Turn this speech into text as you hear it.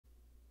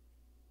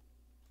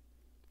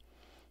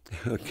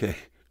Okay.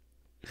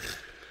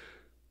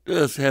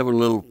 Just having a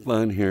little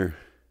fun here.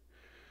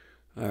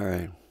 All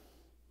right.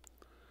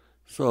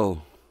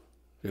 So,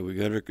 okay, we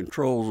got our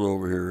controls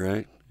over here,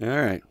 right? All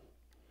right.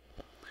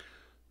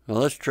 Now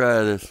let's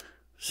try this.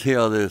 See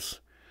how this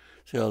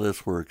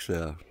works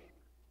out.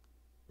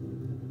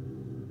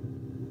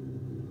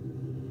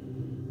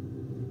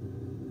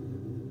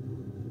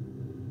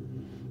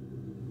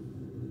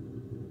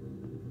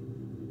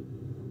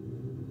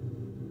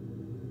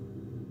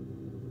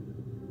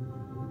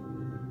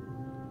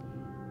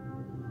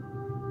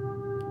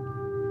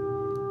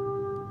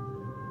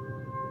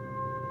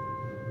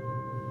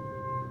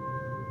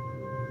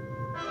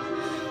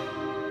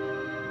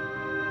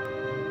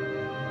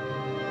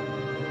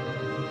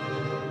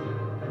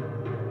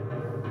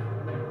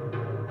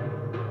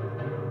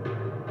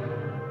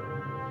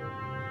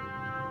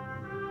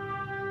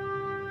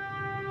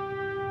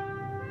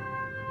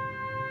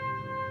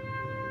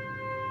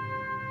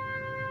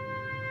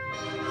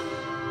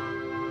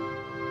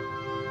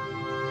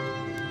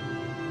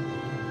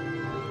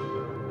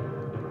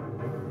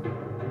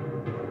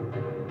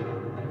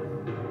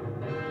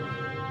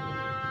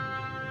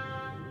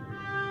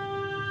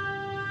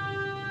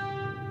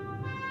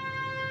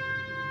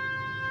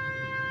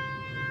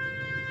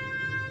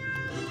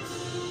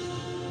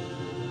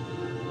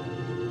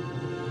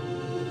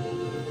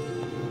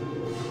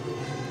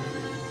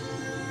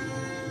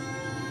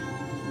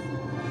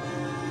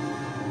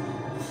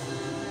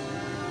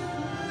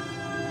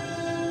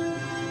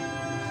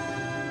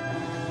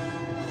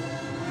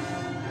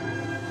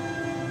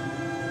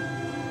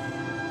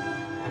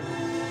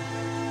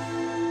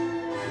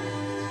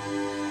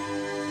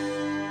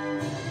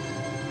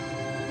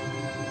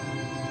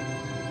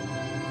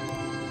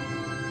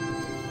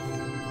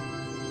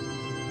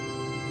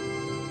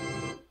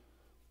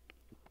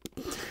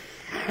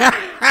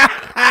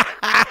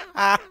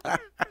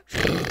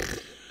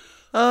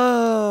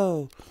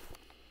 Oh,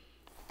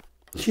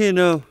 you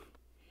know,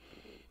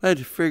 I had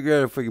to figure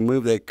out if we can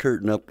move that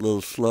curtain up a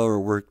little slower,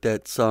 work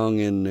that song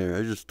in there.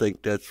 I just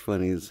think that's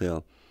funny as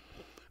hell.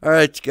 All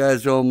right, you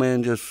guys, old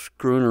man just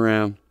screwing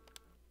around.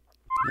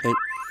 I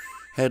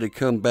had to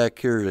come back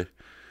here to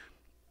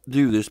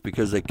do this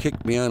because they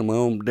kicked me out of my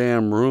own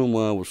damn room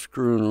while I was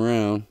screwing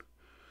around.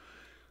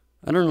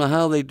 I don't know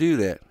how they do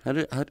that.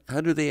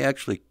 How do they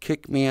actually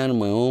kick me out of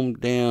my own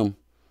damn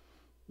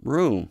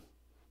room?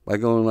 By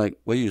going like,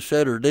 well, you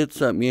said or did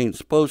something you ain't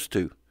supposed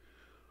to.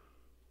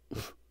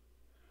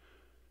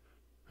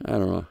 I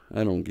don't know.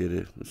 I don't get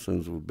it. The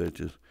sons of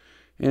bitches.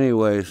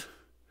 Anyways,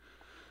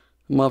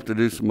 I'm off to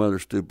do some other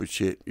stupid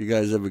shit. You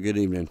guys have a good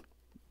evening.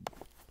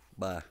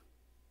 Bye.